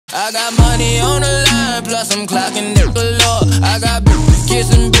I got money on the line, plus I'm clocking it below. I got bitches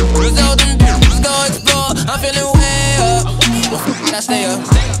kissing bitches, all them bitches go explore. I'm feeling way up, I stay up.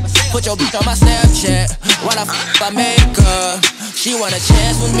 Put your bitch on my Snapchat while I make her. She want a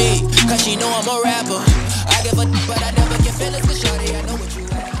chance with me, cause she know I'm a rapper. I give a but I never get feelings to shorty, I know what you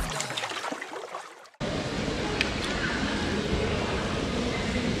want.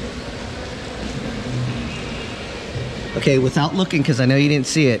 Okay, without looking, because I know you didn't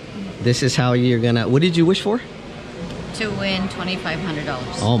see it, this is how you're gonna, what did you wish for? To win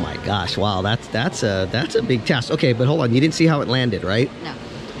 $2,500. Oh my gosh, wow, that's a big task. Okay, but hold on, you didn't see how it landed, right? No.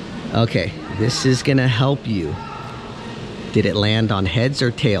 Okay, this is gonna help you. Did it land on heads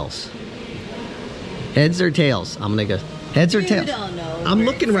or tails? Heads or tails? I'm gonna go heads or tails. You don't know. I'm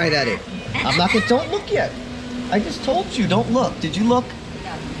looking right at it. I'm not gonna, don't look yet. I just told you, don't look. Did you look?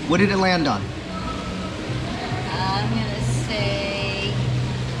 No. What did it land on? I'm gonna say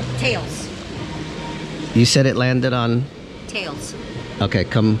tails. You said it landed on Tails. Okay,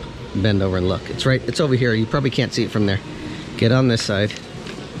 come bend over and look. It's right, it's over here. You probably can't see it from there. Get on this side.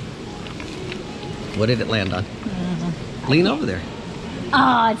 What did it land on? Lean over there.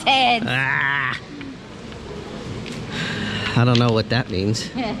 Oh, it's heads. Ah! I don't know what that means.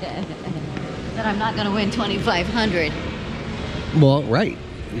 That I'm not gonna win $2,500. Well, right,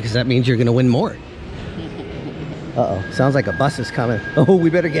 because that means you're gonna win more. Uh-oh, sounds like a bus is coming. Oh, we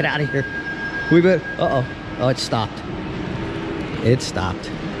better get out of here. We better, uh-oh. Oh, it stopped. It stopped.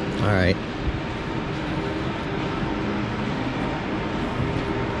 All right.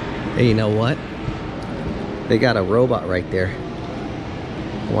 Hey, you know what? They got a robot right there.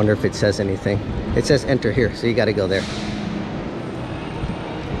 I wonder if it says anything. It says enter here, so you got to go there.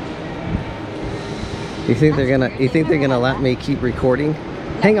 You think they're gonna let me keep recording?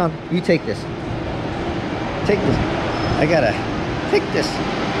 Hang on, you take this. Take this. I gotta take this.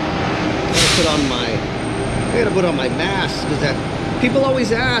 I gotta put on my mask because that people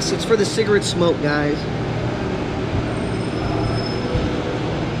always ask. It's for the cigarette smoke, guys.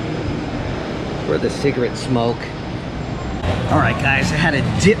 For the cigarette smoke. All right, guys. I had to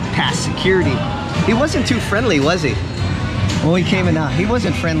dip past security. He wasn't too friendly, was he? When we came in, he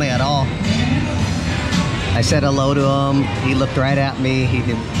wasn't friendly at all. I said hello to him. He looked right at me. He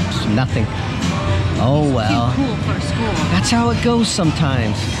did nothing. Oh well. Too cool for school. That's how it goes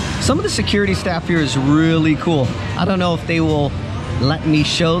sometimes. Some of the security staff here is really cool. I don't know if they will let me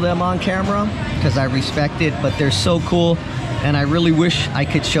show them on camera because I respect it, but they're so cool. And I really wish I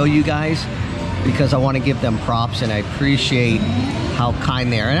could show you guys because I want to give them props and I appreciate how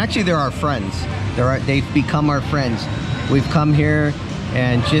kind they are. And actually, they're our friends. They've become our friends. We've come here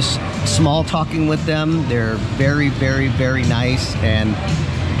and just small talking with them. They're very, very, very nice and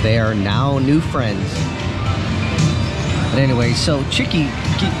they are now new friends. But anyway, so Chickie,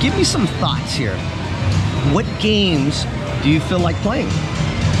 give me some thoughts here. What games do you feel like playing?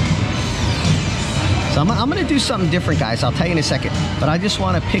 So I'm gonna do something different, guys. I'll tell you in a second. But I just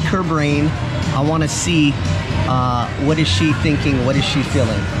wanna pick her brain. I wanna see what is she thinking, what is she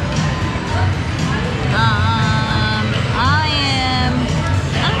feeling?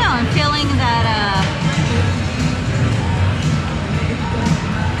 I don't know, I'm feeling that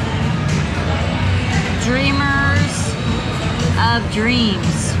Dreamers of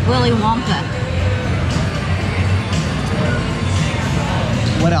Dreams, Willy Wonka.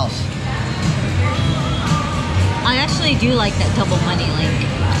 What else? I actually do like that double money link.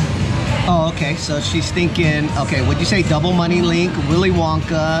 Oh, okay. So she's thinking, okay, would you say double money link, Willy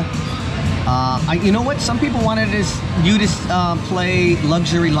Wonka? You know what? Some people wanted you to play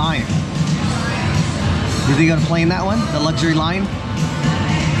Luxury Lion. You think you're gonna play in that one, the Luxury Lion?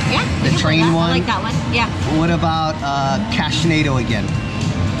 Yeah. The train one? I like that one. Yeah. What about Cashnado again?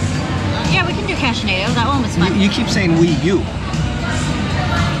 Yeah, we can do Cashnado. That one was fun. You keep saying you.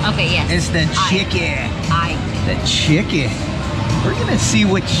 Okay, yes. It's the Chickie. The Chickie. We're gonna see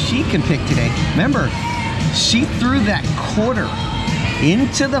what she can pick today. Remember, she threw that quarter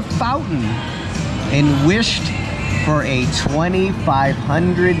into the fountain and wished for a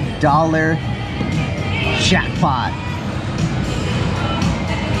 $2,500 jackpot.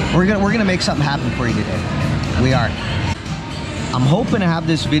 We're gonna make something happen for you today. We are. I'm hoping to have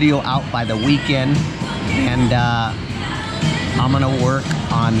this video out by the weekend, and I'm gonna work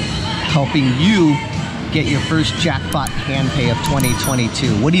on helping you get your first Jackpot Handpay of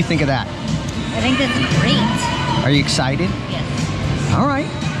 2022. What do you think of that? I think that's great. Are you excited? Yes. All right,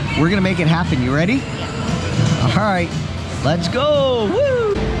 we're gonna make it happen. You ready? Yeah. All right, let's go.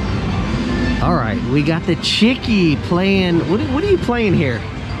 Woo! All right, we got the Chickie playing. What are you playing here?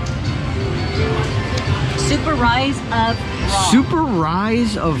 Super Rise of Raw. Super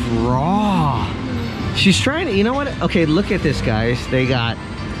Rise of Raw. She's trying to, you know what? Okay, look at this, guys. They got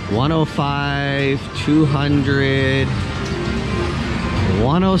 105, 200,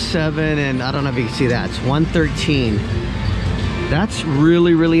 107, and I don't know if you can see that. It's 113. That's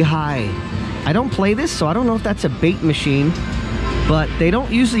really, really high. I don't play this, so I don't know if that's a bait machine, but they don't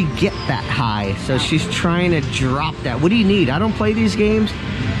usually get that high. So she's trying to drop that. What do you need? I don't play these games.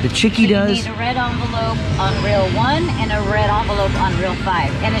 The Chickie does. You need a red envelope on reel 1 and a red envelope on reel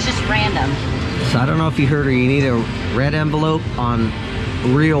 5, and it's just random. So I don't know if you heard her. You need a red envelope on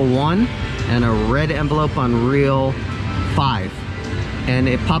reel 1 and a red envelope on reel 5. And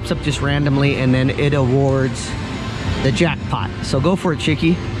it pops up just randomly, and then it awards the jackpot. So go for it,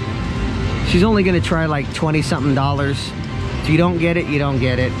 Chickie. She's only gonna try like $20-something. If you don't get it, you don't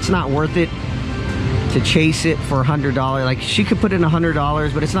get it. It's not worth it to chase it for $100. Like, she could put in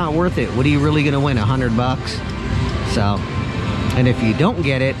 $100, but it's not worth it. What are you really gonna win? $100? So, and if you don't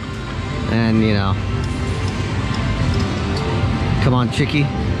get it, then you know. Come on, Chickie.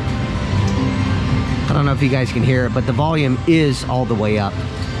 I don't know if you guys can hear it, but the volume is all the way up.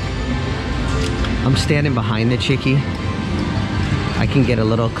 I'm standing behind the Chickie. I can get a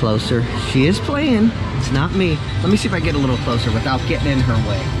little closer. She is playing. It's not me. Let me see if I get a little closer without getting in her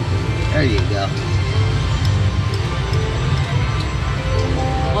way. There you go.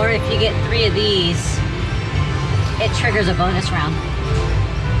 Or if you get 3 of these, it triggers a bonus round.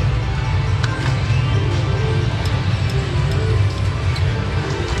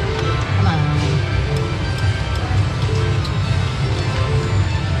 Come on.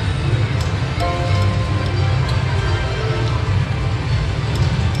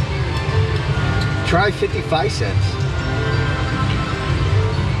 Try 55 cents.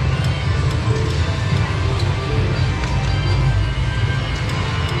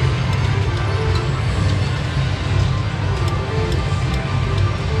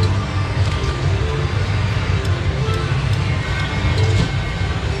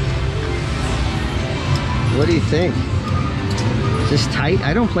 What do you think? Is this tight?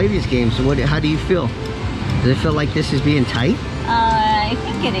 I don't play these games, so how do you feel? Does it feel like this is being tight? I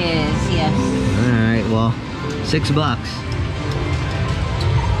think it is, yes. Alright, well, $6.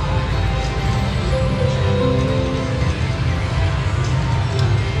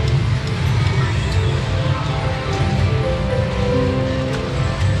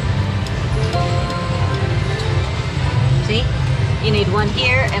 See? You need 1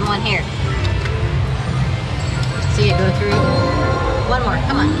 here and 1 here. See it go through. 1 more,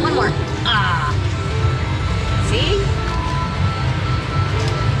 come on, 1 more. Ah! See?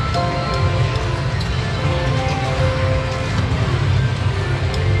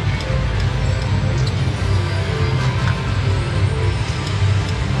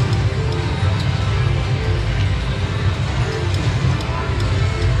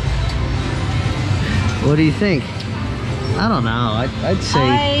 What do you think? I don't know. I'd say...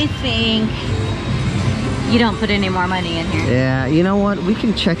 I think you don't put any more money in here. Yeah, you know what? We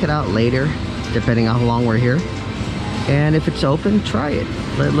can check it out later, depending on how long we're here. And if it's open, try it.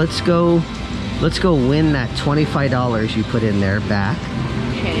 Let's go win that $25 you put in there back.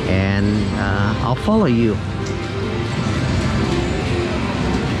 Okay. And I'll follow you.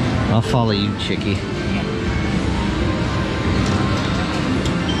 I'll follow you, Chickie.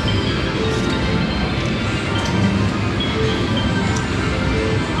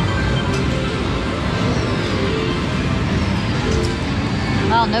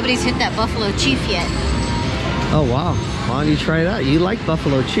 Well, nobody's hit that Buffalo Chief yet. Oh, wow. Why don't you try that? You like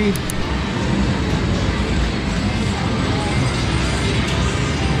Buffalo Chief.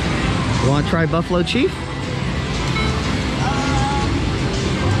 You want to try Buffalo Chief?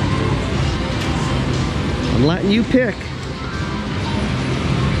 I'm letting you pick.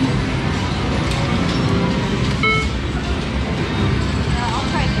 I'll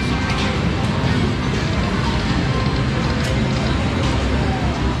try this one right here.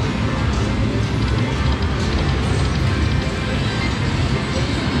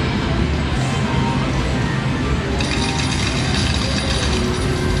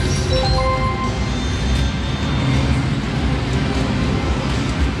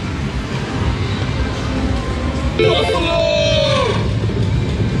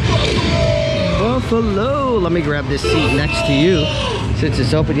 Buffalo! Let me grab this seat next to you since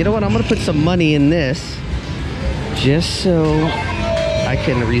it's open. You know what? I'm gonna put some money in this just so I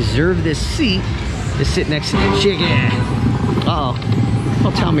can reserve this seat to sit next to the Chickie. Uh-oh.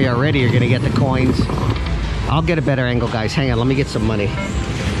 Don't tell me already you're gonna get the coins. I'll get a better angle, guys. Hang on, let me get some money.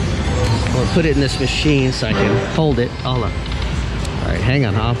 I'll put it in this machine so I can hold it. Hold on. All right, hang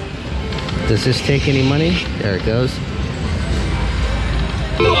on, huh? Does this take any money? There it goes.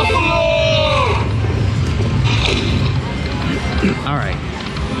 All right.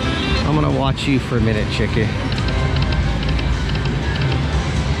 I'm gonna watch you for a minute, Chickie.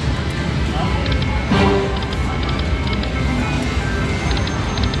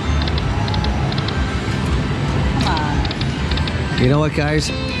 You know what,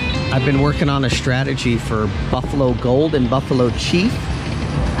 guys? I've been working on a strategy for Buffalo Gold and Buffalo Chief.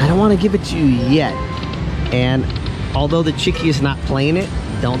 I don't want to give it to you yet. And although the Chickie is not playing it,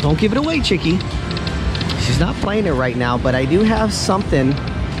 don't give it away, Chickie. She's not playing it right now, but I do have something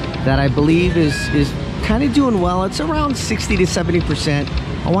that I believe is kind of doing well. It's around 60 to 70%.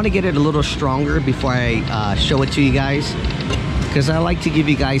 I want to get it a little stronger before I show it to you guys, because I like to give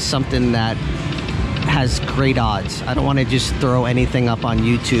you guys something that has great odds. I don't want to just throw anything up on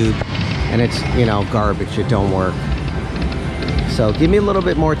YouTube and it's, you know, garbage. It don't work. So give me a little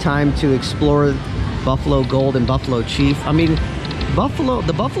bit more time to explore Buffalo Gold and Buffalo Chief. I mean,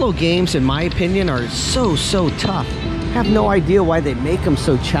 the Buffalo games, in my opinion, are so tough. I have no idea why they make them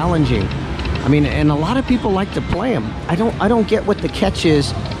so challenging. I mean, and a lot of people like to play them. I don't get what the catch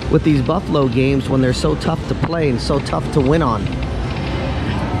is with these Buffalo games when they're so tough to play and so tough to win on.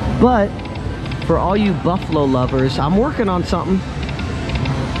 But for all you Buffalo lovers, I'm working on something.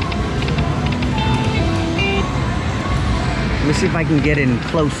 Let me see if I can get in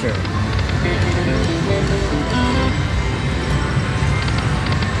closer.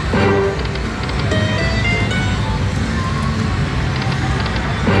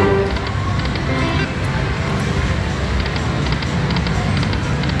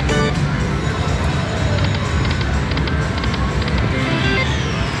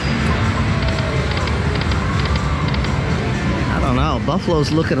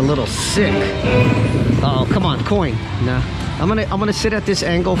 Buffalo's looking a little sick. Uh-oh, come on, coin. Nah. I'm gonna sit at this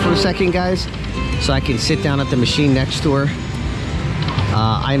angle for a second, guys, so I can sit down at the machine next to her.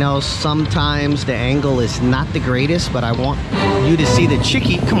 I know sometimes the angle is not the greatest, but I want you to see the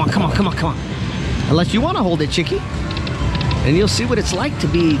Chickie. Come on. Unless you want to hold it, Chickie. And you'll see what it's like to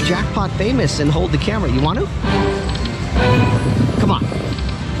be Jackpot famous and hold the camera. You want to? Come on.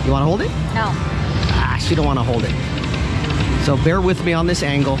 You want to hold it? No. Ah, she don't want to hold it. So bear with me on this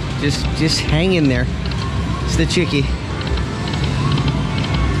angle. Just hang in there. It's the Chickie.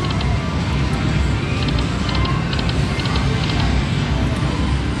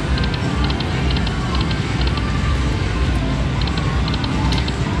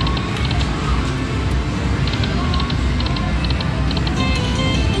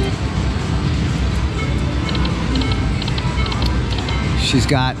 She's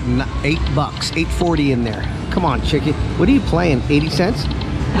got $8, $8.40 in there. Come on, Chickie. What are you playing? 80 cents?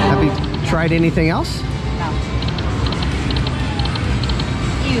 Have you tried anything else? No.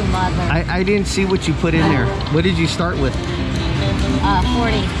 You mother. I didn't see what you put in there. What did you start with?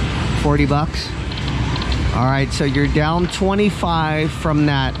 40. 40 bucks? All right, so you're down 25 from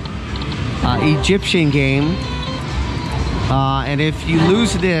that Egyptian game. And if you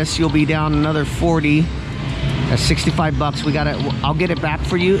lose this, you'll be down another 40. That's 65 bucks. I'll get it back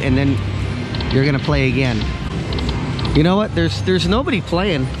for you, and then you're gonna play again. You know what? There's nobody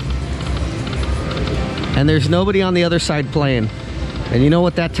playing, and there's nobody on the other side playing. And you know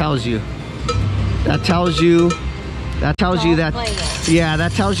what that tells you? That tells you that yeah,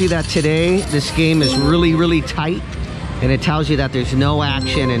 that tells you that today this game is really tight, and it tells you that there's no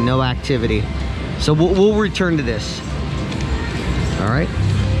action and no activity. So we'll return to this. All right,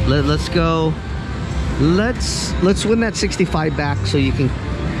 let's go. Let's win that 65 back so you can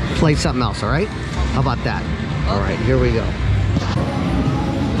play something else. All right, how about that? All right, here we go.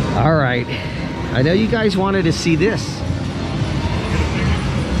 All right, I know you guys wanted to see this.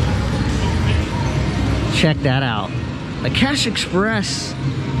 Check that out. The Cash Express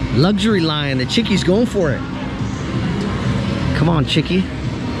luxury line. The Chickie's going for it. Come on, Chickie.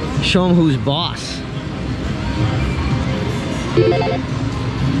 Show them who's boss.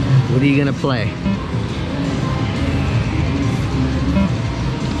 What are you gonna play?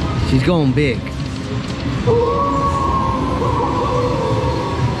 She's going big.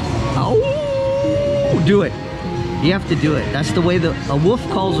 Oh, do it. You have to do it. That's the way a wolf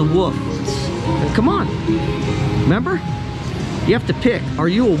calls a wolf. Come on. Remember? You have to pick. Are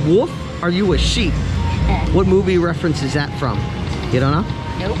you a wolf? Are you a sheep? What movie reference is that from? You don't know?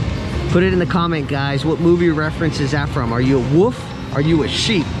 Nope. Put it in the comment, guys. What movie reference is that from? Are you a wolf? Are you a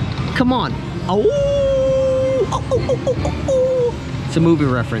sheep? Come on. Oh. It's a movie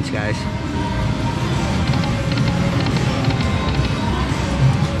reference, guys.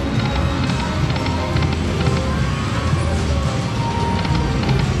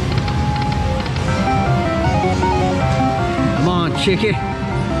 Chickie.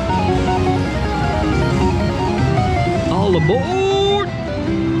 All aboard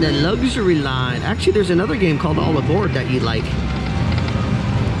the luxury line. Actually, there's another game called All Aboard that you like.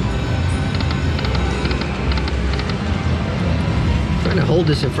 I'm trying to hold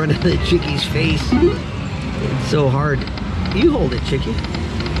this in front of the Chickie's face. It's so hard. You hold it, Chickie.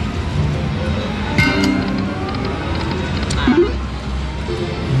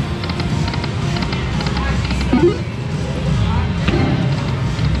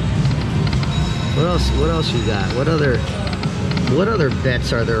 What else you got? What other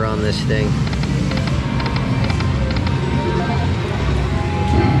bets are there on this thing?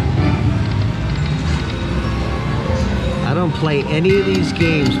 I don't play any of these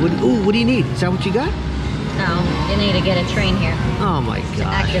games. What do you need? Is that what you got? No, you need to get a train here. Oh my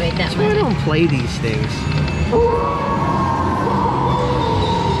god. Activate that I don't play these things.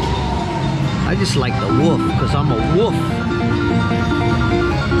 I just like the wolf because I'm a wolf.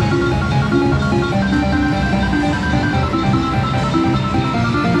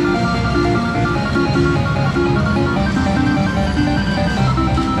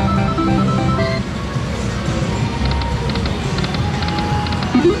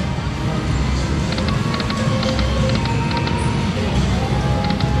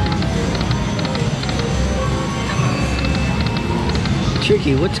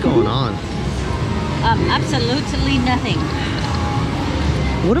 Chickie, what's going on? Absolutely nothing.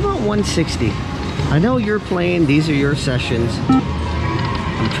 What about 160? I know you're playing, these are your sessions.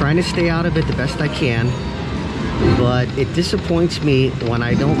 I'm trying to stay out of it the best I can, but it disappoints me when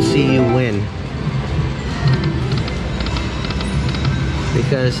I don't see you win.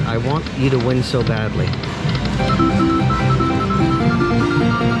 Because I want you to win so badly.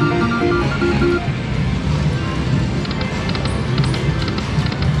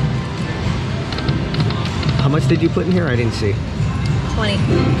 How much did you put in here? I didn't see. 20.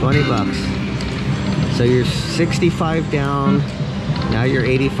 20 bucks. So you're 65 down. Now you're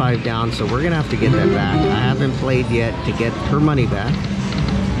 85 down. So we're gonna have to get that back. I haven't played yet to get her money back.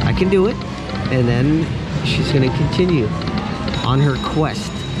 I can do it. And then she's gonna continue on her quest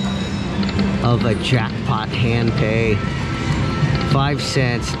of a Jackpot Handpay. 5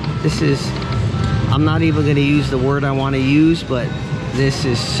 cents. This is, I'm not even gonna use the word I wanna use, but this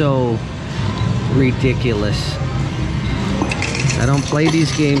is so ridiculous. I don't play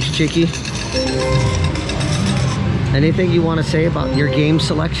these games, Chickie. Anything you want to say about your game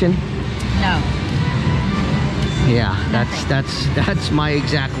selection? No. Yeah, that's my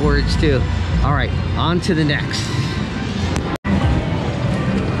exact words too. All right, on to the next.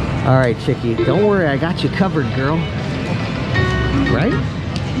 All right, Chickie, don't worry, I got you covered, girl. Right?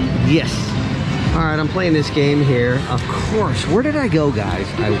 Yes. All right, I'm playing this game here. Of course, where did I go, guys?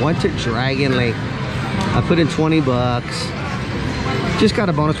 I went to Dragon Lake. I put in 20 bucks. Just got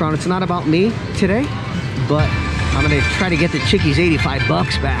a bonus round. It's not about me today, but I'm gonna try to get the Chickie's 85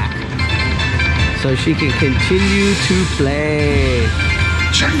 bucks back so she can continue to play.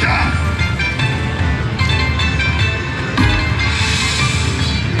 Check that.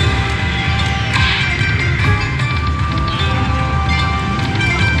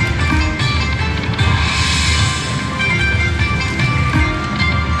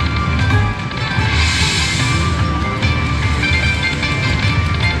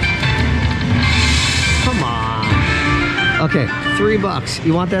 Okay, 3 bucks.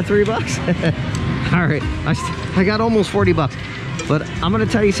 You want that 3 bucks? All right, I got almost 40 bucks. But I'm gonna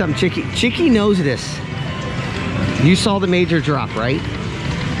tell you something, Chickie. Chickie knows this. You saw the major drop, right?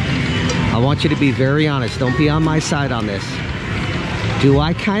 I want you to be very honest. Don't be on my side on this. Do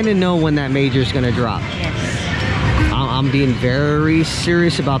I kind of know when that major's gonna drop? Yes. I'm being very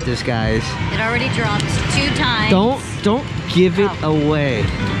serious about this, guys. It already dropped 2 times. Don't give it away.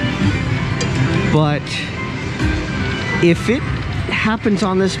 But if it happens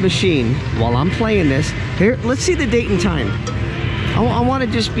on this machine while I'm playing this, here, let's see the date and time. I want to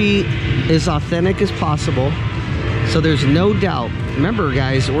just be as authentic as possible, so there's no doubt. Remember,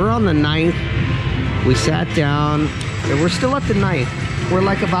 guys, we're on the 9th. We sat down, and we're still at the 9th. We're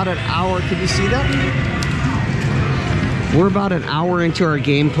like about an hour. Can you see that? We're about an hour into our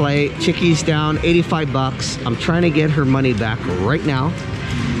gameplay. Chickie's down 85 bucks. I'm trying to get her money back right now.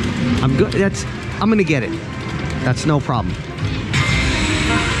 I'm gonna get it. That's no problem.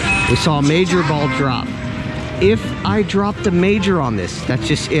 We saw a major ball drop. If I drop the major on this, that's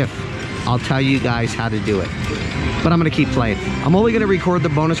just if, I'll tell you guys how to do it. But I'm gonna keep playing. I'm only gonna record the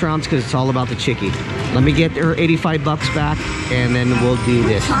bonus rounds because it's all about the Chickie. Let me get her 85 bucks back and then we'll do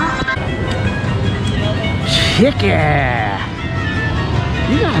this. Chickie!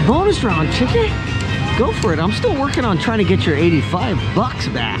 You got a bonus round, Chickie? Go for it. I'm still working on trying to get your 85 bucks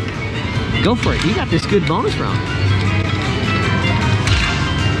back. Go for it. You got this good bonus round.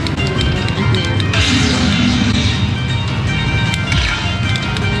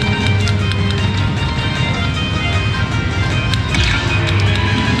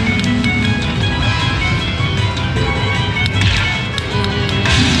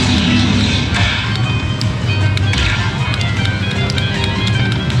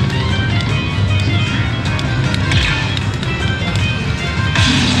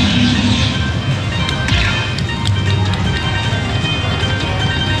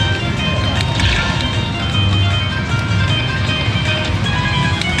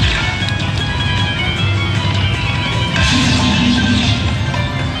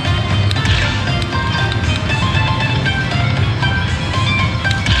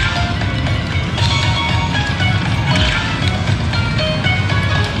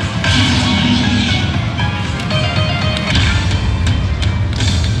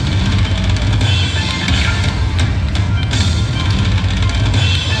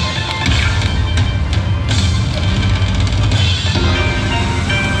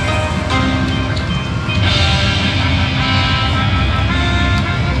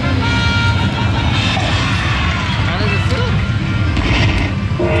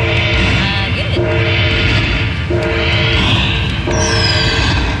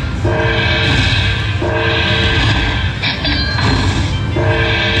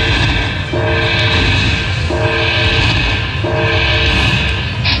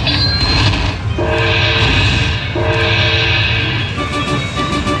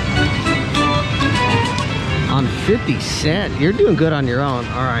 You're doing good on your own.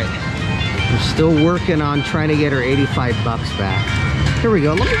 All right. I'm still working on trying to get her 85 bucks back. Here we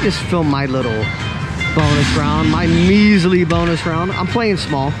go. Let me just film my little bonus round, my measly bonus round. I'm playing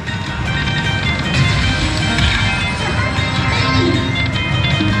small.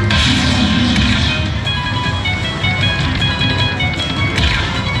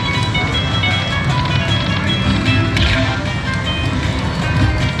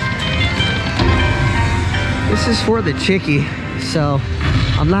 This is for the Chickie, so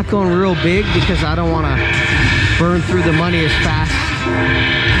I'm not going real big because I don't want to burn through the money as fast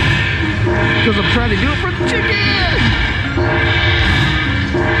because I'm trying to do it for the Chickie.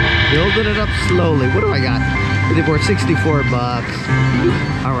 Building it up slowly. What do I got? For 64 bucks.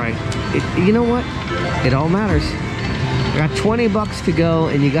 All right. You know what? It all matters. I got 20 bucks to go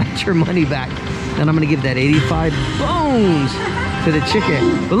and you got your money back. And I'm going to give that 85 bones to the Chickie.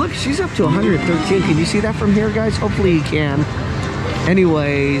 But look, she's up to 113. Can you see that from here, guys? Hopefully you can.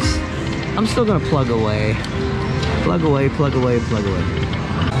 Anyways, I'm still gonna plug away. Plug away, plug away, plug away.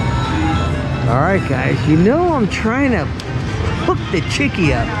 Alright guys, you know I'm trying to hook the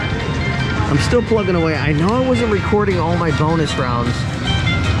Chickie up. I'm still plugging away. I know I wasn't recording all my bonus rounds.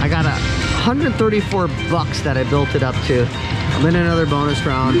 I got 134 bucks that I built it up to. I'm in another bonus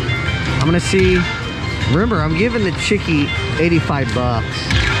round. I'm gonna see. Remember, I'm giving the Chickie 85 bucks.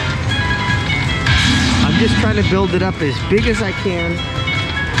 I'm just trying to build it up as big as I can.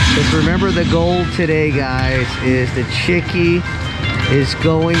 Because remember, the goal today, guys, is the Chickie is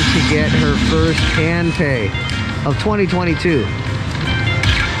going to get her first hand pay of 2022.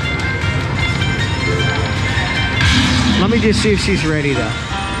 Let me just see if she's ready though.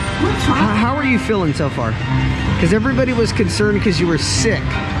 How are you feeling so far? Because everybody was concerned because you were sick.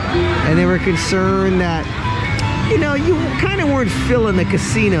 And they were concerned that, you know, you kind of weren't feeling the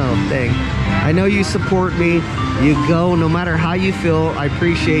casino thing. I know you support me. You go no matter how you feel. I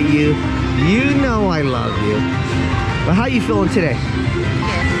appreciate you. You know I love you. But how you feeling today?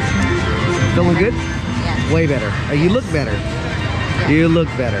 Good. Feeling good? Yeah. Way better. You look better. You look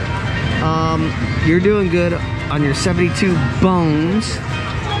better. You're doing good on your 72 bones.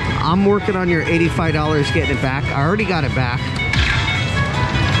 I'm working on your $85 getting it back. I already got it back.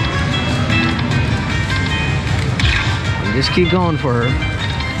 Just keep going for her.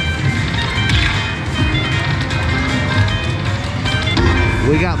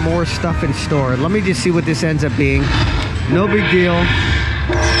 We got more stuff in store. Let me just see what this ends up being. No big deal.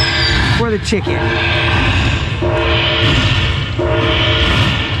 For the Chickie.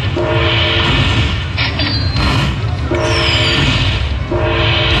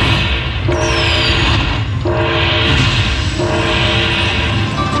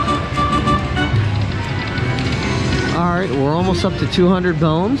 We're almost up to 200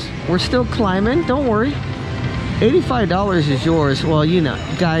 bones. We're still climbing. Don't worry. $85 is yours. Well, you know,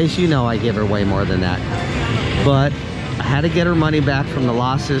 guys, you know I give her way more than that. But I had to get her money back from the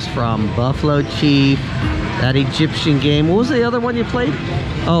losses from Buffalo Chief, that Egyptian game. What was the other one you played?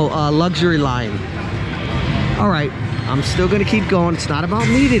 Oh, Luxury Line. All right, I'm still gonna keep going. It's not about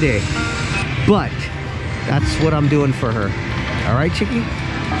me today, but that's what I'm doing for her. All right, Chickie?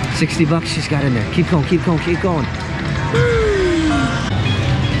 60 bucks she's got in there. Keep going, keep going, keep going.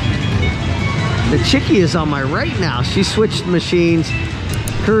 The Chickie is on my right now. She switched machines.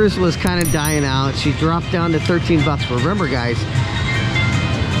 Hers was kind of dying out. She dropped down to 13 bucks. Remember, guys,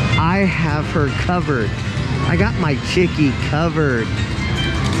 I have her covered. I got my Chickie covered.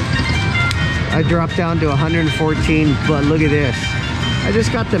 I dropped down to 114, but look at this. I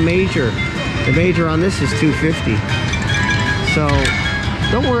just got the major. The major on this is 250. So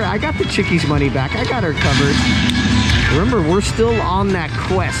don't worry, I got the Chickie's money back. I got her covered. Remember, we're still on that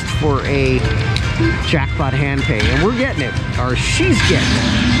quest for a Jackpot Handpay, and we're getting it, or she's getting it.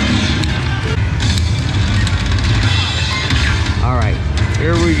 All right,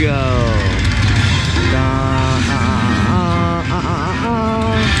 here we go.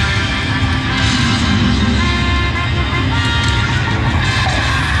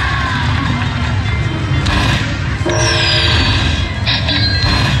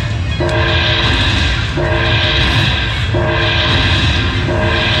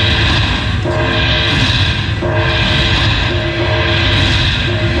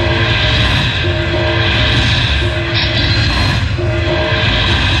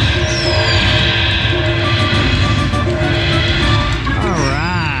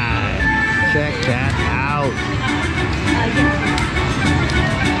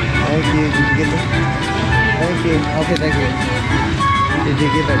 Okay, thank you. Did you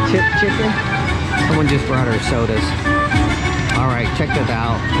give a tip, Chicken? Someone just brought her sodas. All right, check that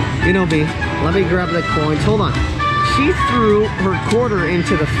out. You know me. Let me grab the coins. Hold on. She threw her quarter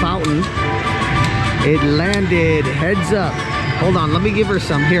into the fountain. It landed heads up. Hold on, let me give her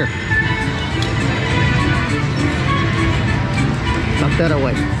some. Here. Tuck that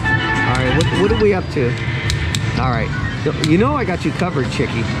away. All right, what are we up to? All right. You know I got you covered,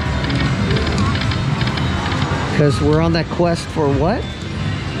 Chickie. Because we're on that quest for what?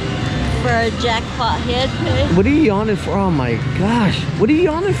 For a Jackpot Handpay. What are you yawning for? Oh my gosh. What are you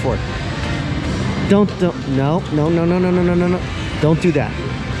yawning for? No. Don't do that.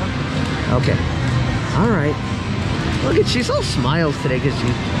 Okay. All right. Look at, she's all smiles today because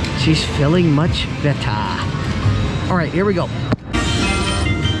she's feeling much better. All right, here we go.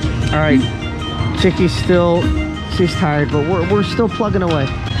 All right. Chickie's still, she's tired, but we're still plugging away.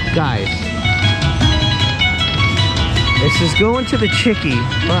 Guys. This is going to the Chickie,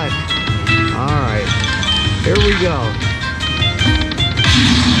 but all right, here we go.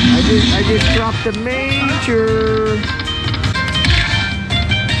 I just dropped the major.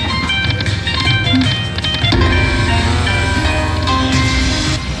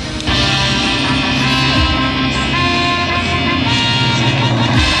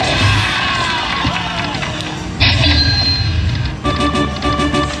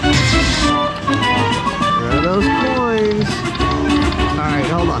 There are those coins. All right,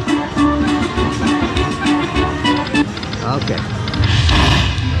 hold on. Okay.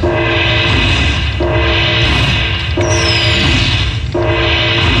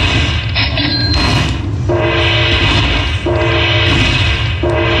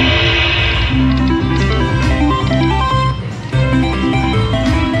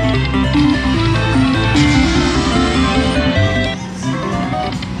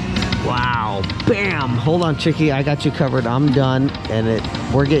 Wow, bam. Hold on, Chickie, I got you covered. I'm done, and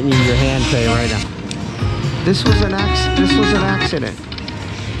we're getting you your hand pay right now. This was an accident.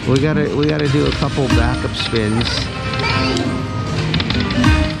 We gotta do a couple backup spins.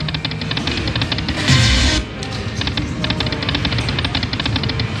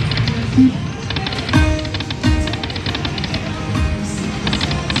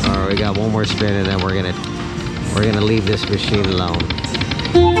 All right, we got one more spin, and then we're gonna leave this machine alone.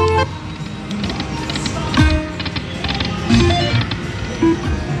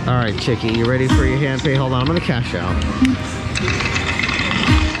 All right, Chickie, you ready for your hand pay? Hold on, I'm gonna cash out.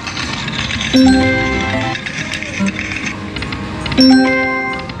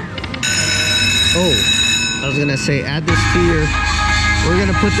 Oh, I was gonna say, add this to your, we're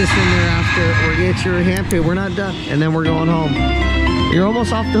gonna put this in there after we get your hand pay. We're not done, and then we're going home. You're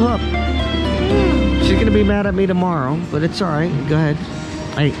almost off the hook. She's gonna be mad at me tomorrow, but it's all right. Go ahead.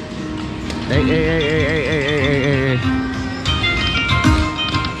 Hey.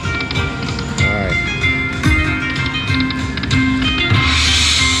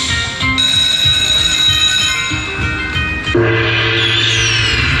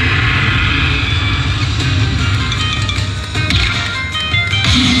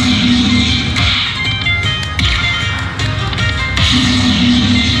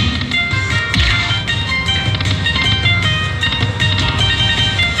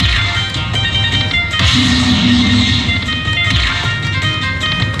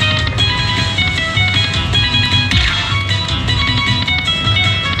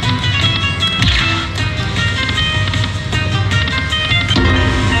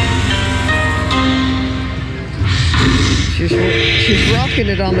 she's rocking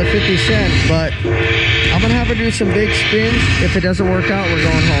it on the 50 cent, but I'm gonna have her do some big spins. If it doesn't work out, we're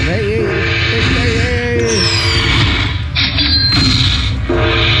going home. Hey, hey, hey, hey, hey.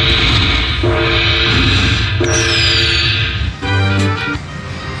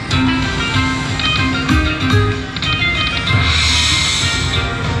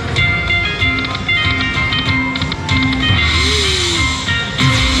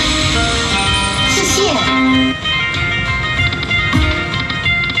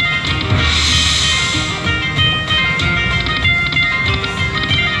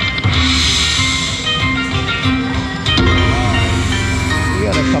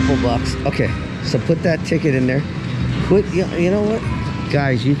 Bucks. Okay, so put that ticket in there. Put, you know what,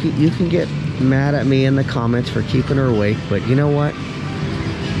 guys, you can get mad at me in the comments for keeping her awake, but you know what?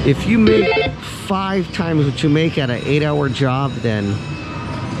 If you make 5 times what you make at an 8-hour job, then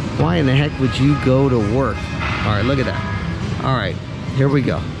why in the heck would you go to work? All right, look at that. All right, here we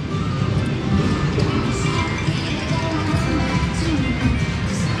go.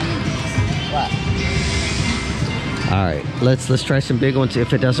 All right, let's try some big ones.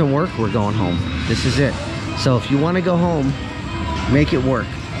 If it doesn't work, we're going home. This is it. So if you want to go home, make it work.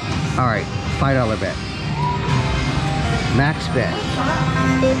 All right, $5 bet. Max bet.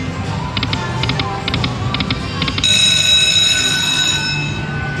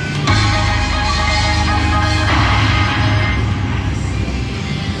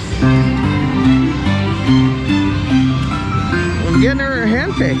 I'm getting her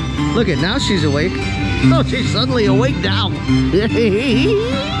hand pay. Look at, now she's awake. Oh, she's suddenly awake now. Come on.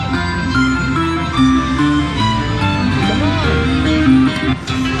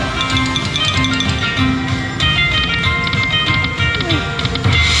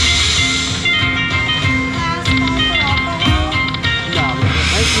 No,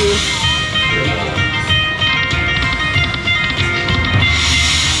 thank you.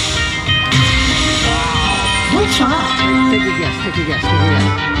 Which one? Take a guess, take a guess, take a guess.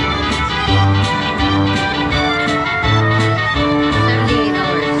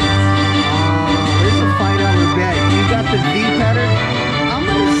 The V pattern, I'm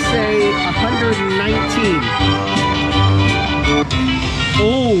gonna say 119.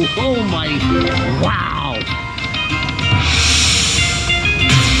 Oh my, wow.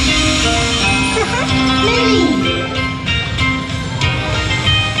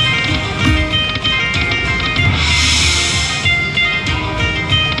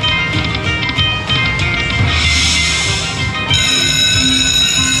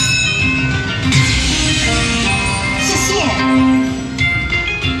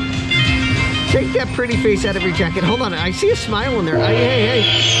 Take that pretty face out of your jacket. Hold on, I see a smile in there.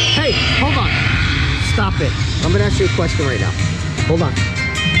 Hey, hold on. Stop it. I'm gonna ask you a question right now. Hold on.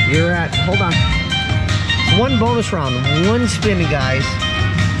 Hold on. One bonus round, one spin, guys.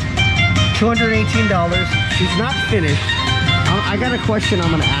 $218. She's not finished. I got a question I'm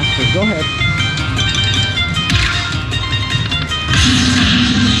gonna ask her. Go ahead.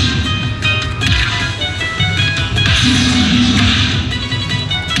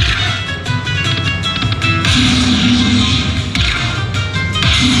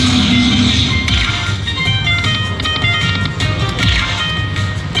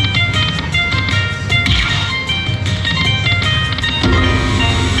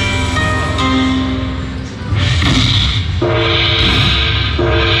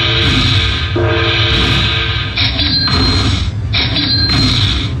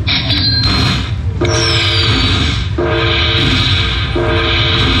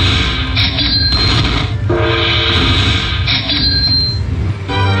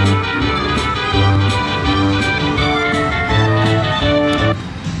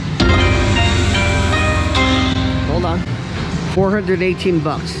 $418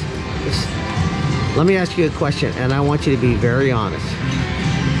 bucks. Let me ask you a question, and I want you to be very honest.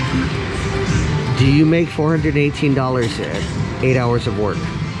 Do you make $418 at 8 hours of work?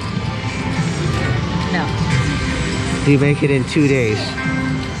 No. Do you make it in 2 days?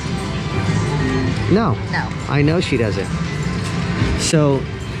 No. No. I know she doesn't. So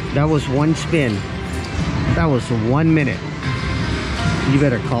that was one spin. That was 1 minute. You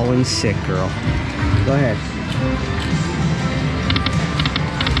better call in sick, girl. Go ahead.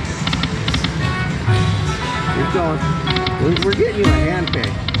 You're going. We're getting you a hand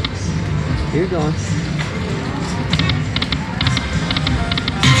pay. You're going.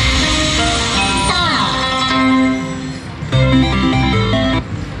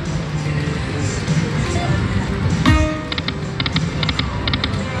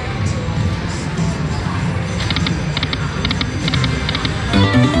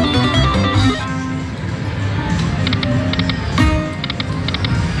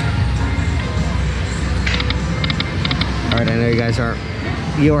 guys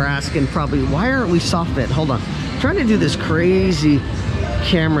are asking probably, why aren't we soft bit? Hold on. I'm trying to do this crazy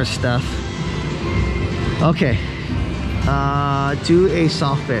camera stuff. Okay. Do a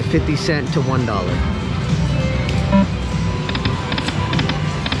soft bet, 50 cents to $1.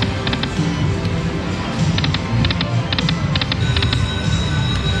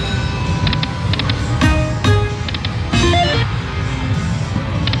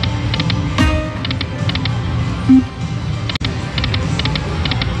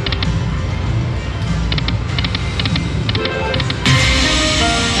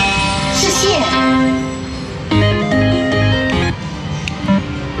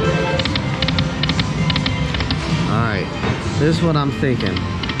 This is what I'm thinking.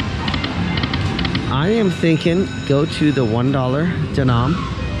 I am thinking go to the $1 denom.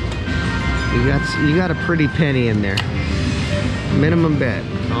 You got a pretty penny in there. Minimum bet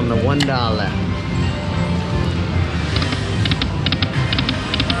on the $1.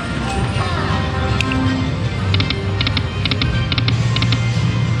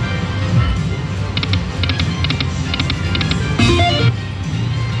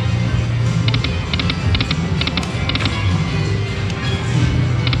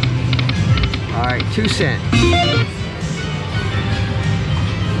 All right, 2 cents.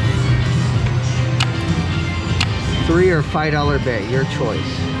 $3 or $5 bet, your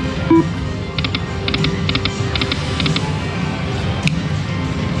choice.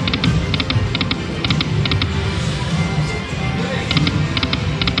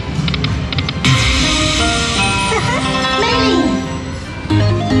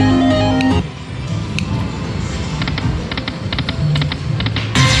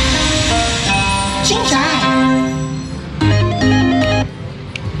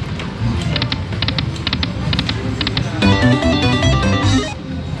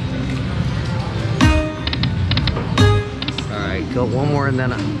 Go one more and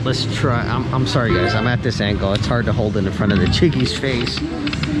then let's try. I'm sorry guys, I'm at this angle. It's hard to hold it in front of the Chickie's face. Just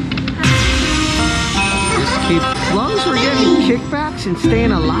keep, as long as we're getting kickbacks and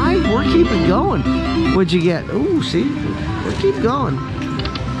staying alive, we're keeping going. What'd you get? Ooh, see, we'll keep going.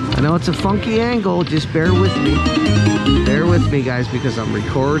 I know it's a funky angle, just bear with me. Bear with me guys, because I'm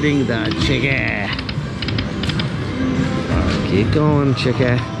recording the Chickie. Keep going,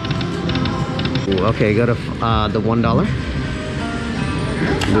 Chickie. Ooh, okay, go to the $1.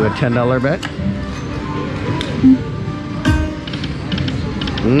 Do a $10 bet.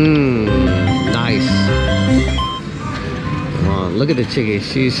 Nice. Come on, look at the Chickie.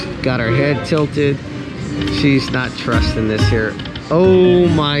 She's got her head tilted. She's not trusting this here. Oh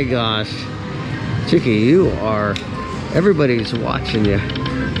my gosh. Chickie, you are, everybody's watching you.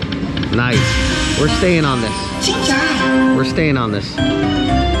 Nice. We're staying on this. We're staying on this.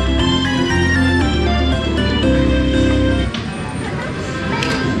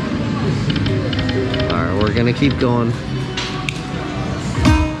 We're gonna keep going.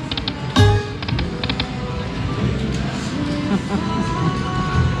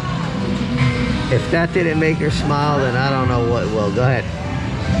 If that didn't make her smile, then I don't know what will. Go ahead.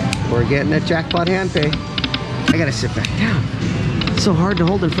 We're getting a Jackpot Handpay. I gotta sit back down. It's so hard to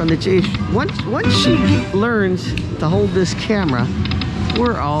hold in front of the Chief. Once she learns to hold this camera,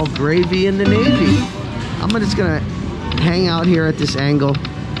 we're all gravy in the Navy. I'm just gonna hang out here at this angle.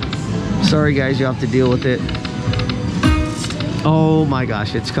 Sorry guys, you have to deal with it. Oh my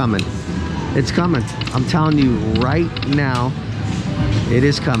gosh, it's coming. It's coming. I'm telling you right now, it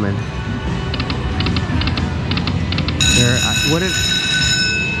is coming. There, look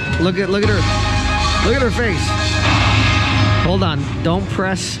at her. Look at her face. Hold on. Don't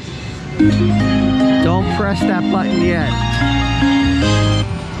press that button yet.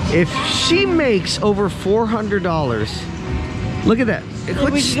 If she makes over $400, look at that.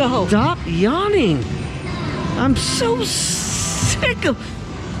 Stop yawning. I'm so sick of...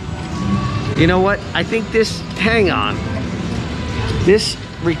 You know what? I think this... Hang on. This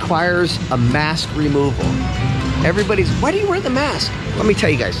requires a mask removal. Everybody's... Why do you wear the mask? Let me tell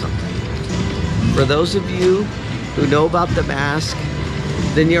you guys something. For those of you who know about the mask,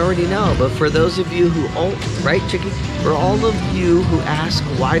 then you already know. But for those of you who... Right, Chickie? For all of you who ask,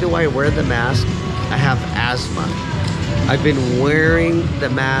 why do I wear the mask? I have asthma. I've been wearing the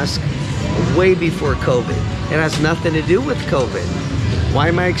mask way before COVID. It has nothing to do with COVID. Why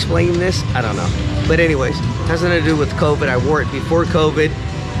am I explaining this? I don't know. But anyways, it has nothing to do with COVID. I wore it before COVID.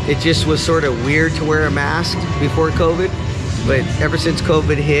 It just was sort of weird to wear a mask before COVID. But ever since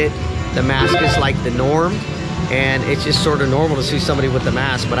COVID hit, the mask is like the norm. And it's just sort of normal to see somebody with the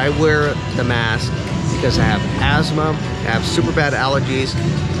mask. But I wear the mask because I have asthma, I have super bad allergies,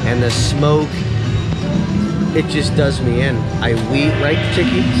 and the smoke it just does me in. I wheeze, right,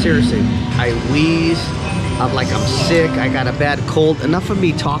 Chickie? Seriously, I wheeze. I'm like, I'm sick. I got a bad cold. Enough of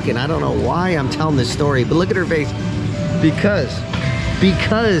me talking. I don't know why I'm telling this story, but look at her face.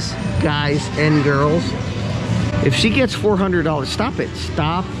 Because guys and girls, if she gets $400, stop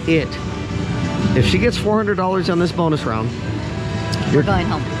it. If she gets $400 on this bonus round, We're going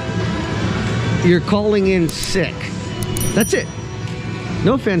home. You're calling in sick. That's it.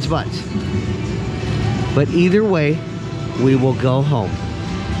 No offense, buts. But either way, we will go home.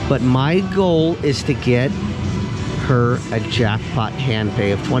 But my goal is to get her a Jackpot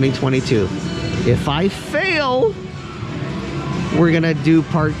Handpay of 2022. If I fail, we're gonna do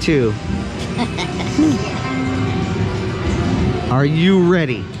part 2. Are you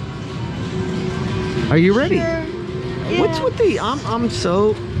ready? Are you ready? Sure. Yeah. What's with the I'm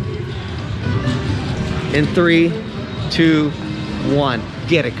so in 3, 2, 1.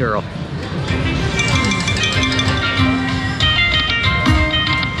 Get it, girl.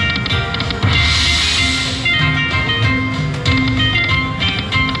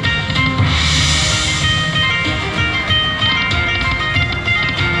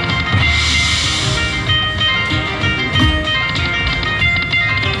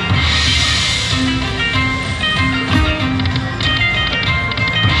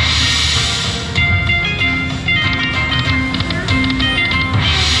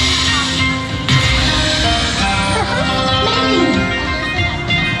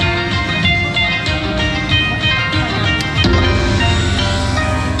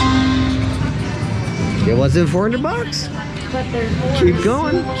 It wasn't $400 bucks. But they're fours. Keep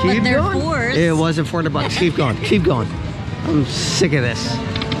going. Keep But they're going. fours. It wasn't $400 bucks. Keep going. Keep going. I'm sick of this.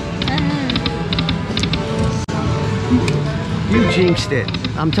 You jinxed it.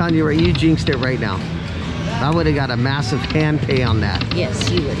 I'm telling you right. You jinxed it right now. I would have got a massive hand pay on that. Yes,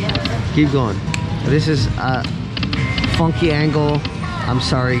 you would have. Keep going. This is a funky angle. I'm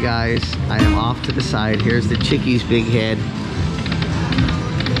sorry, guys. I am off to the side. Here's the Chickie's big head.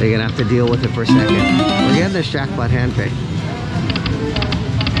 They're gonna have to deal with it for a second. We're getting this Jackpot Handpay.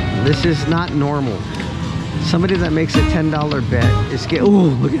 This is not normal. Somebody that makes a $10 bet is getting.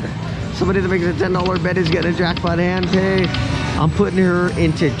 Oh, look at that. Somebody that makes a $10 bet is getting a Jackpot Handpay. I'm putting her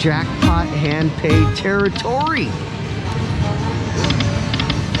into Jackpot Handpay territory.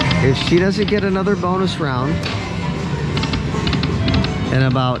 If she doesn't get another bonus round in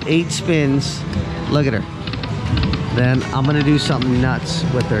about 8 spins, look at her. Then I'm gonna do something nuts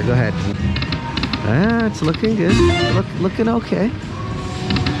with her. Go ahead. Ah, it's looking good. Looking okay.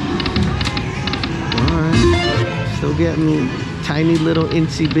 All right. Still getting tiny little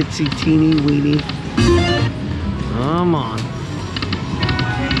insy bitsy teeny weeny. Come on.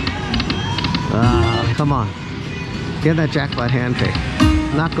 Ah, come on. Get that Jackpot Handpay.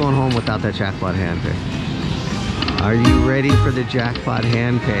 I'm not going home without that Jackpot Handpay. Are you ready for the Jackpot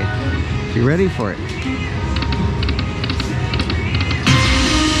Handpay? You ready for it?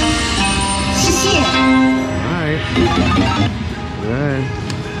 Alright. Good.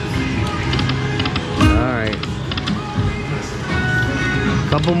 Alright.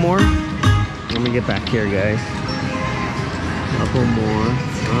 Couple more. Let me get back here, guys. Couple more.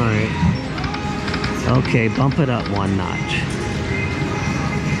 Alright. Okay, bump it up 1 notch.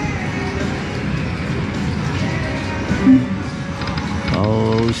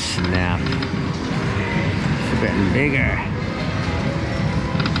 Oh, snap. It's getting bigger.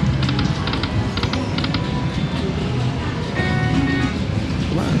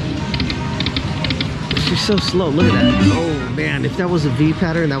 She's so slow. Look at that. Oh man, if that was a V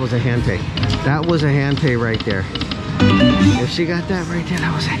pattern, that was a hand pay. That was a hand pay right there. If she got that right there,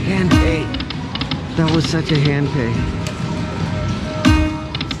 that was a hand pay. That was such a hand pay.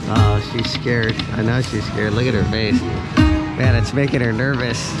 Oh, she's scared. I know she's scared. Look at her face. Man, it's making her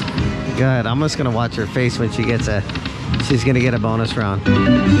nervous. Good. I'm just gonna watch her face when she gets she's gonna get a bonus round.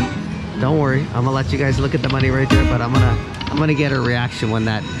 Don't worry. I'm gonna let you guys look at the money right there, but I'm gonna get her reaction when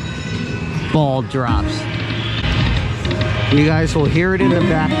that ball drops. You guys will hear it in the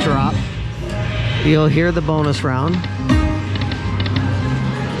backdrop. You'll hear the bonus round.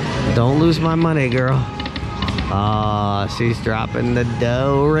 Don't lose my money, girl. Ah, she's dropping the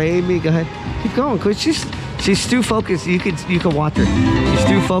dough, Raby. Go ahead, keep going, cause she's too focused. You can watch her. She's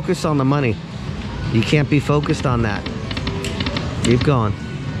too focused on the money. You can't be focused on that. Keep going.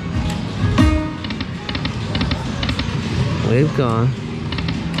 Keep going.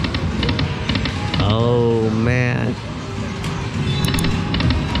 Oh man.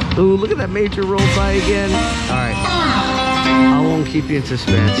 Ooh, look at that major roll by again. Alright. I won't keep you in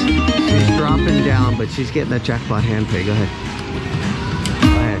suspense. She's dropping down, but she's getting that Jackpot Handpay. Go ahead. Go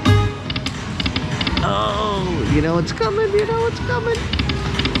ahead. Oh You know it's coming, you know it's coming.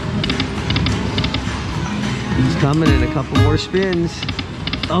 It's coming in a couple more spins.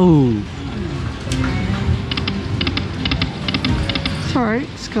 Oh. It's alright,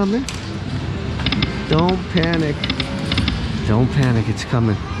 it's coming. Don't panic. Don't panic, it's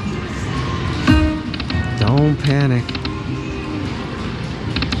coming. Don't panic.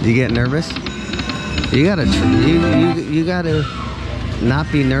 You get nervous? You gotta you gotta not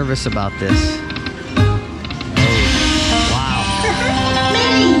be nervous about this. Oh, wow.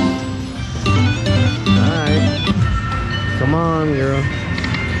 Alright. Come on, girl.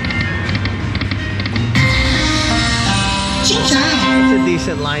 That's a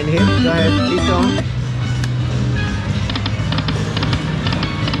decent line hit. Go ahead, keep going.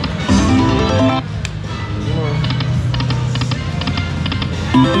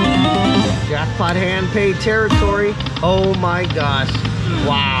 Jackpot Handpay territory. Oh my gosh.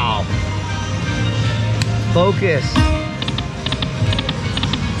 Wow. Focus.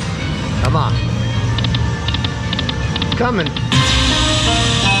 Come on. It's coming.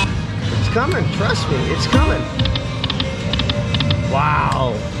 It's coming. Trust me. It's coming.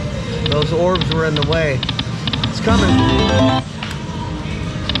 Wow. Those orbs were in the way. It's coming.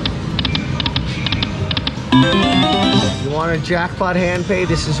 You want a Jackpot Handpay?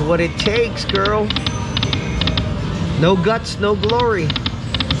 This is what it takes, girl. No guts, no glory.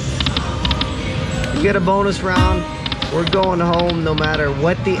 You get a bonus round. We're going home no matter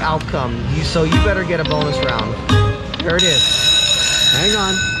what the outcome. So you better get a bonus round. There it is. Hang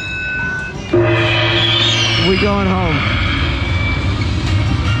on. We're going home.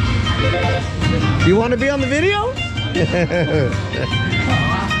 You want to be on the video?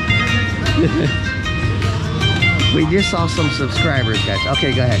 We just saw some subscribers, guys.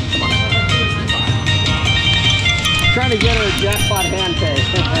 Okay, go ahead. Come on. Trying to get her a Jackpot Handpay.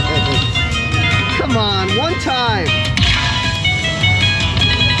 Come on, one time.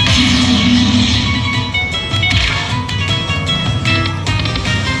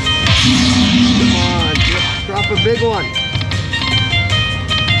 Come on, drop a big one.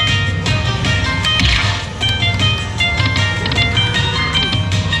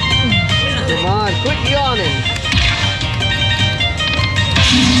 Come on, quit yawning.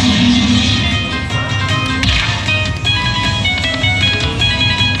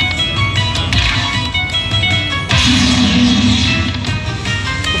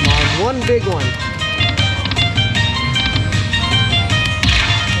 One big one.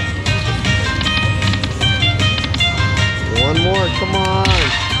 One more, come on.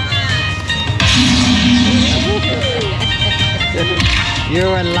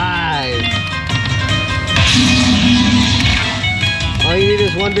 You're alive. All you need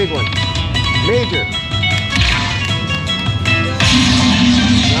is one big one. Major.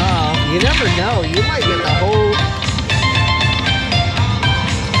 Oh, you never know. You might get the whole...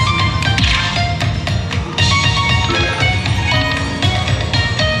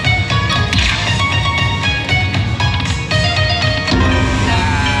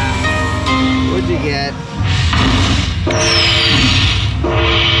 What'd you get?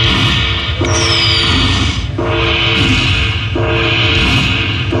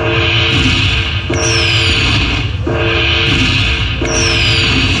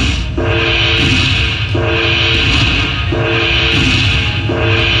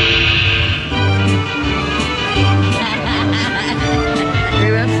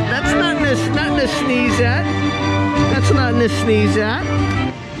 That's nothing to sneeze at.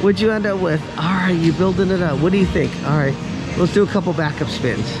 What'd you end up with? Alright, you building it up. What do you think? Alright, let's do a couple backup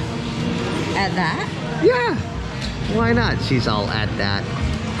spins. At that? Yeah. Why not? She's all at that.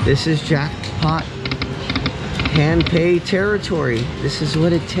 This is Jackpot Handpay territory. This is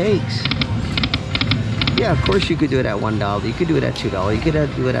what it takes. Yeah, of course you could do it at $1. You could do it at $2. You could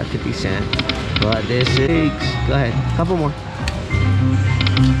do it at 50 cents. But this is... Go ahead. Couple more.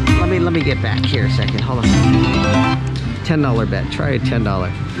 Let me get back here a second. Hold on. $10 bet. Try a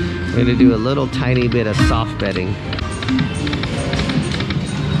 $10. We're gonna do a little tiny bit of soft betting.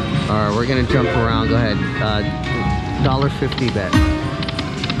 All right, we're gonna jump around. Go ahead. $1.50 bet.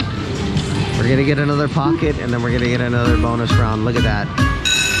 We're gonna get another pocket, and then we're gonna get another bonus round. Look at that.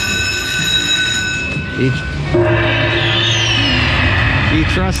 Do you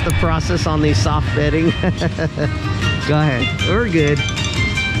trust the process on these soft betting? Go ahead. We're good.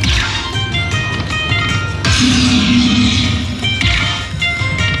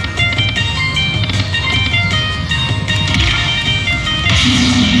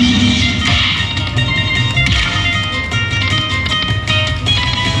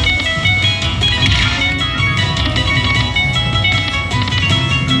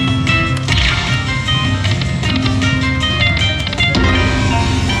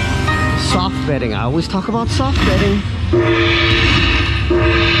 betting. I always talk about soft betting.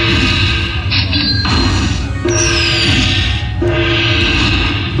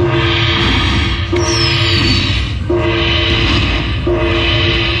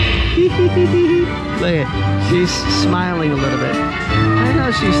 Look at, she's smiling a little bit. I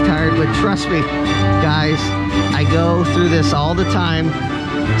know she's tired, but trust me, guys, I go through this all the time.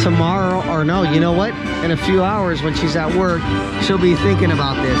 Tomorrow, or no, you know what? In a few hours when she's at work, she'll be thinking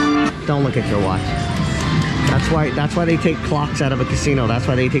about this. Don't look at your watch. That's why they take clocks out of a casino. That's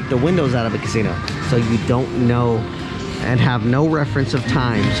why they take the windows out of a casino. So you don't know and have no reference of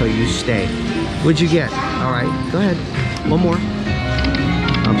time, so you stay. What'd you get? All right, go ahead. One more.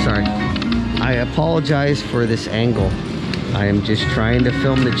 I'm sorry. I apologize for this angle. I am just trying to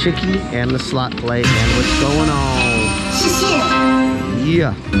film the Chickie and the slot play and what's going on.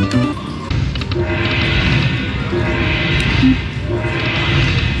 Yeah.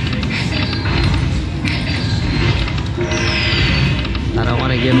 I don't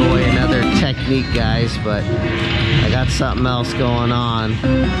want to give away another technique, guys, but I got something else going on.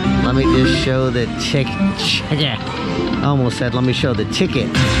 Let me just show the ticket. I almost said, let me show the ticket.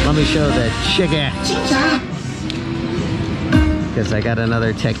 Let me show the chicken. Because I got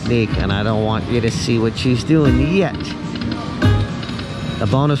another technique and I don't want you to see what she's doing yet. The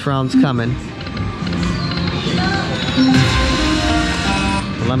bonus round's coming.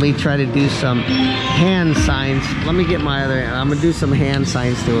 Let me try to do some hand signs. Let me get my other, I'm gonna do some hand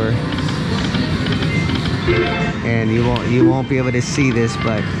signs to her. And you won't be able to see this,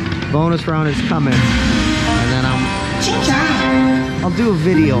 but bonus round is coming. And then I'll do a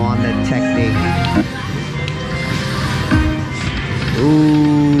video on the technique.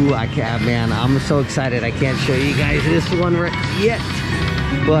 Ooh, I can't, man, I'm so excited. I can't show you guys this one right yet,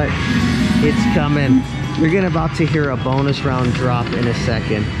 but it's coming. You're about to hear a bonus round drop in a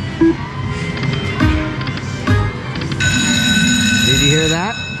second. Did you hear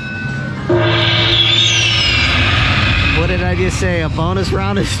that? What did I just say? A bonus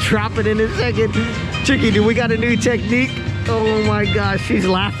round is dropping in a second. Chickie, do we got a new technique? Oh my gosh, she's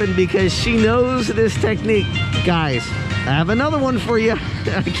laughing because she knows this technique. Guys, I have another one for you.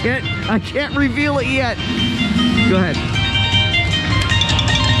 I can't reveal it yet. Go ahead.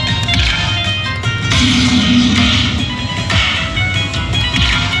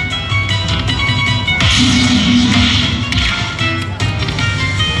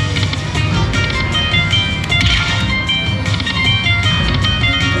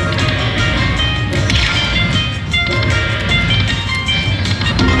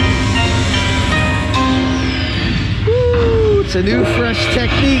 It's a new fresh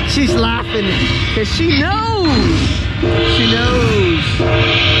technique. She's laughing because she knows. She knows.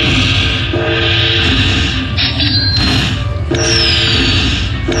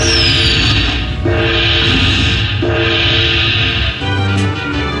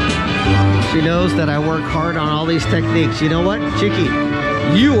 She knows that I work hard on all these techniques. You know what, Chickie?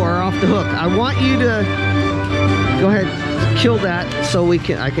 You are off the hook. I want you to go ahead, kill that so I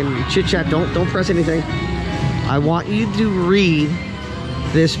can chit chat. Don't press anything. I want you to read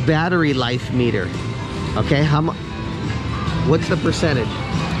this battery life meter. Okay, what's the percentage? 5%.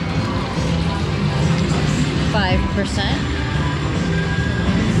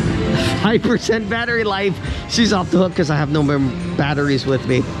 5% battery life. She's off the hook because I have no more batteries with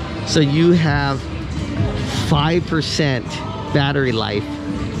me. So you have 5% battery life,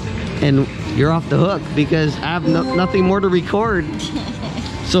 and you're off the hook because I have nothing more to record.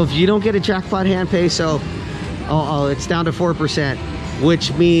 So if you don't get a Jackpot Handpay, so it's down to 4%,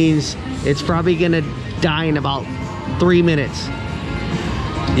 which means it's probably gonna die in about 3 minutes.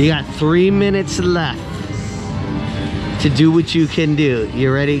 You got 3 minutes left to do what you can do.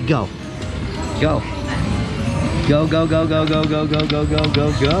 You ready? Go. Go. Go, go, go, go, go, go, go, go, go,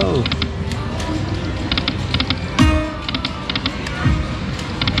 go, go.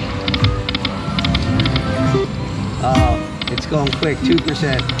 Oh, it's going quick,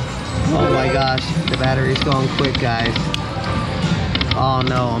 2%. Oh my gosh, the battery's going quick, guys. Oh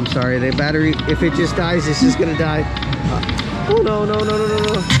no, I'm sorry. The battery, if it just dies, it's just gonna die. Oh no, no, no, no, no,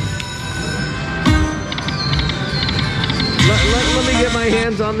 no. Let me get my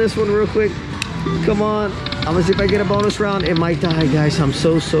hands on this one real quick. Come on. I'm gonna see if I get a bonus round. It might die, guys. I'm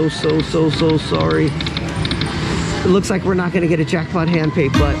so sorry. It looks like we're not gonna get a Jackpot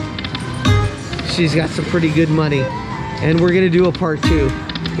Handpay, but she's got some pretty good money. And we're gonna do a part 2.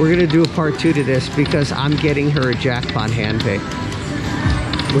 We're gonna do a part 2 to this because I'm getting her a Jackpot Handpay.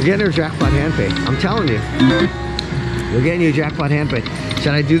 We're getting her a Jackpot Handpay. I'm telling you. We're getting you a Jackpot Handpay.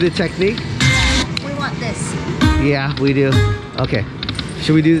 Should I do the technique? We want this. Yeah, we do. Okay.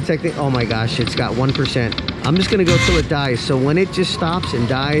 Should we do the technique? Oh my gosh, it's got 1%. I'm just gonna go till it dies. So when it just stops and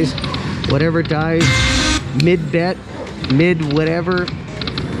dies, whatever dies, mid bet, mid whatever,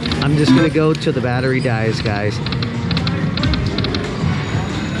 I'm just gonna go till the battery dies, guys.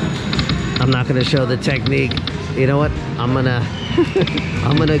 I'm not gonna show the technique. You know what? I'm gonna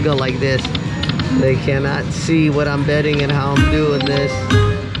I'm gonna go like this. They cannot see what I'm betting and how I'm doing this.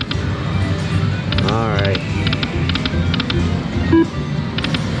 All right.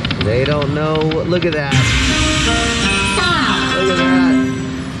 They don't know. Look at that. Look at that.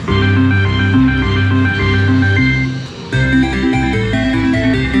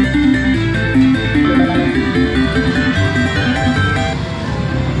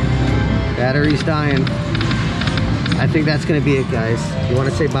 Battery's dying. I think that's gonna be it, guys. You want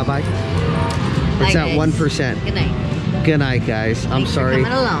to say bye-bye? It's at 1%. Good night. Good night, guys. I'm sorry.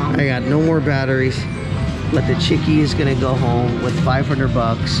 Coming along. I got no more batteries. But the Chickie is gonna go home with 500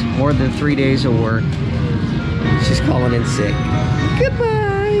 bucks, more than 3 days of work. She's calling in sick.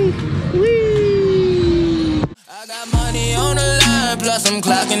 Goodbye. Whee! I got money on the line, plus I'm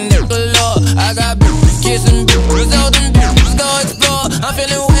clocking it below. I got bitches kissing bitches, all them bitches go explore. I'm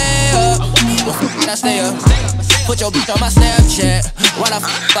feeling way up. Well, I stay up. Put your bitch on my Snapchat while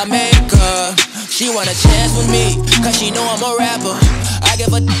I make her. She want a chance with me, cause she know I'm a rapper. I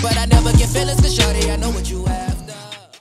give a but I never get feelings, cause shawty, I know what you